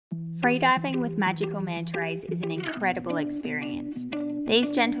Freediving with magical manta rays is an incredible experience.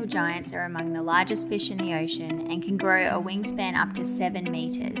 These gentle giants are among the largest fish in the ocean and can grow a wingspan up to 7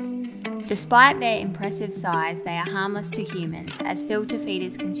 meters. Despite their impressive size, they are harmless to humans, as filter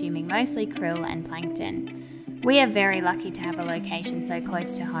feeders consuming mostly krill and plankton. We are very lucky to have a location so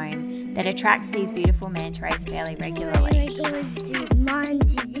close to home that attracts these beautiful manta rays fairly regularly.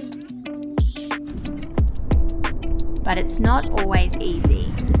 But it's not always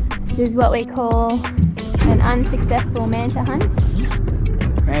easy. This is what we call an unsuccessful manta hunt.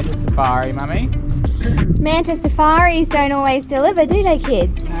 Manta safari, mummy. Manta safaris don't always deliver, do they,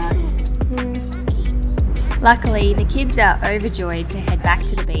 kids? Luckily, the kids are overjoyed to head back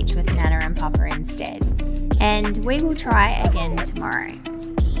to the beach with Nana and Papa instead. And we will try again tomorrow.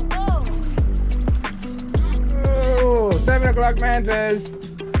 Oh, 7 o'clock mantas.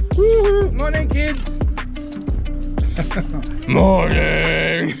 Woohoo! Morning, kids.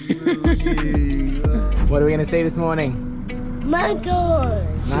 Morning! What are we going to see this morning? Mantas!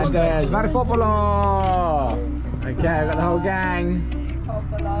 Mantas! Maripopolo! Okay, I've got the whole gang.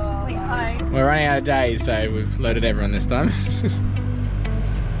 We're running out of days, so we've loaded everyone this time.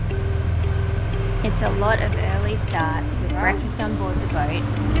 It's a lot of early starts with breakfast on board the boat.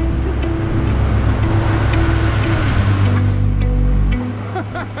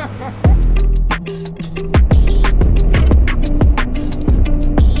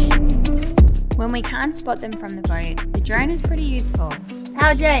 When we can't spot them from the boat, the drone is pretty useful.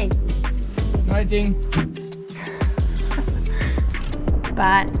 Howdy! Noting.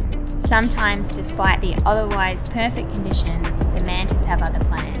 But sometimes, despite the otherwise perfect conditions, the mantas have other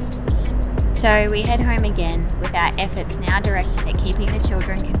plans. So we head home again with our efforts now directed at keeping the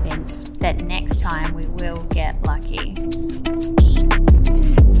children convinced that next time we will get lucky.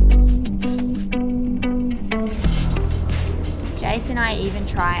 Jace and I even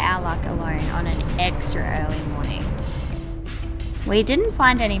try our luck alone on an extra early morning. We didn't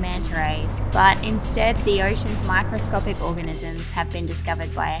find any manta rays, but instead the ocean's microscopic organisms have been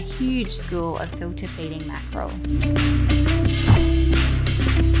discovered by a huge school of filter feeding mackerel.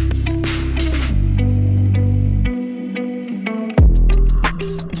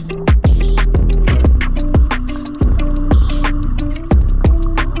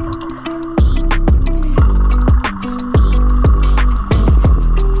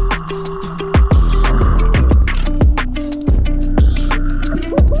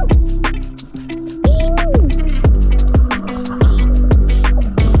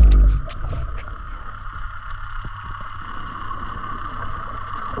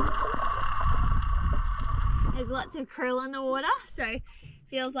 There's lots of krill in the water, so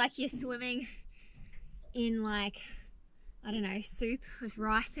feels like you're swimming in, like, I don't know, soup with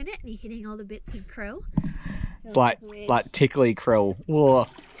rice in it, and you're hitting all the bits of krill. It's like tickly krill. Whoa.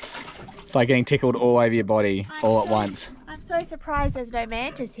 It's like getting tickled all over your body all at once. I'm so surprised there's no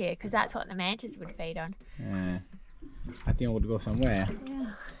mantas here, because that's what the mantas would feed on. Yeah. I think I would go somewhere.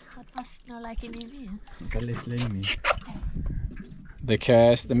 Yeah, I must not like it in here. The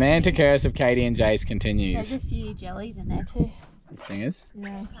curse, the manta curse of Katie and Jace continues. There's a few jellies in there too. This thing is?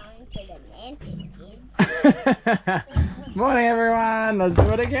 Yeah. Morning everyone, let's do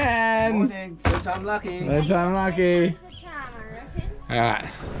it again. Morning, third time lucky. Third time lucky. Alright.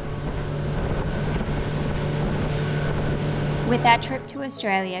 With our trip to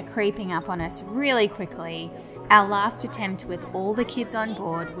Australia creeping up on us really quickly, our last attempt with all the kids on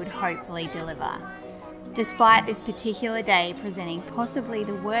board would hopefully deliver. Despite this particular day presenting possibly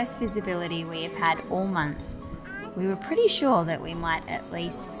the worst visibility we have had all month, we were pretty sure that we might at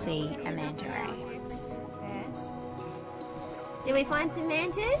least see a manta ray. Did we find some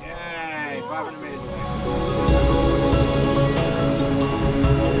mantas? Yay, 500 meters away.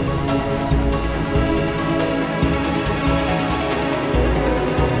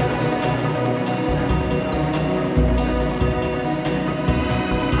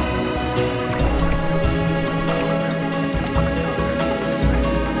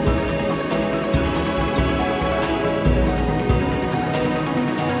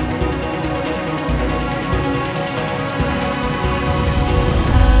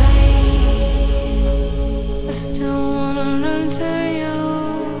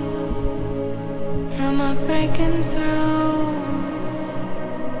 Breaking through,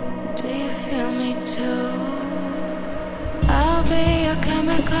 do you feel me too? I'll be your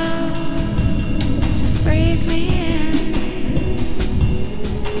chemical, just breathe me in.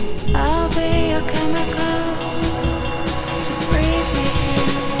 I'll be your chemical, just breathe me in.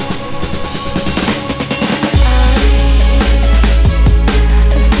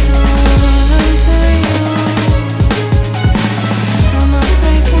 I still wanna run to you. Am I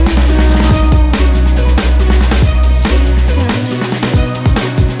breaking through?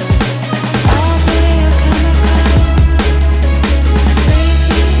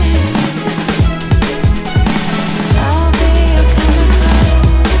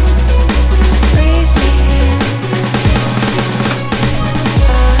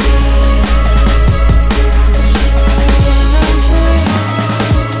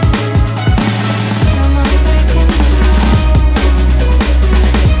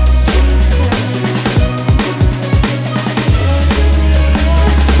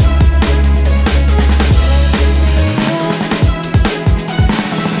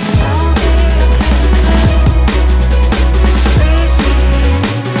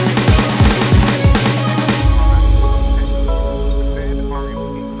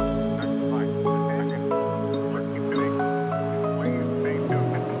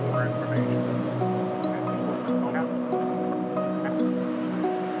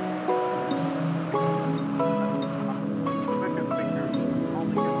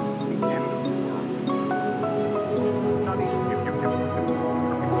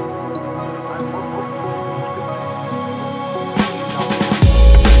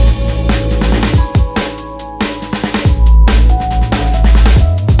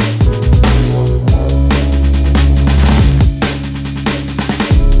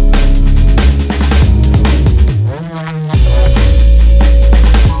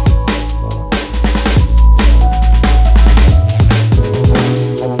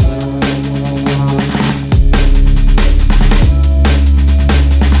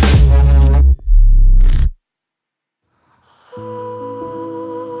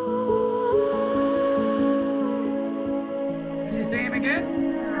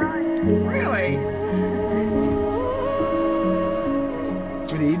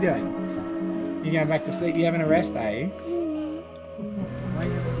 doing? You going back to sleep? You having a rest, are you?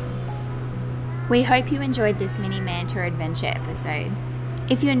 We hope you enjoyed this mini manta adventure episode.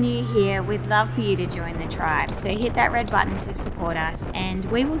 If you're new here, we'd love for you to join the tribe, so hit that red button to support us, and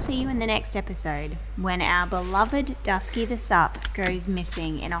we will see you in the next episode when our beloved Dusky the Sup goes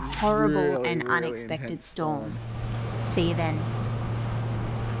missing in a horrible and unexpected storm. See you then.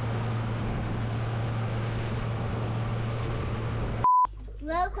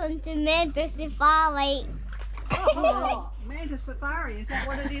 Welcome to Manta Safari. Oh, Manta Safari, is that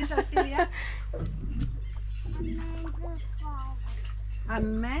what it is up here? A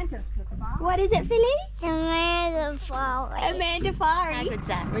manta safari. What is it, Philly? The Manta Safari. A manta-fari. How good's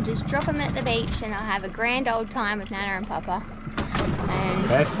that? We'll just drop them at the beach and I'll have a grand old time with Nana and Papa. And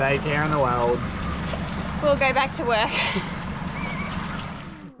Best daycare in the world. we'll go back to work.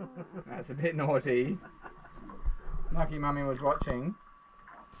 That's a bit naughty. Lucky Mummy was watching.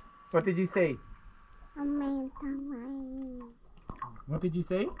 What did you see? A Manta Ray. What did you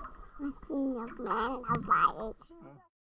see? I see a Manta Ray.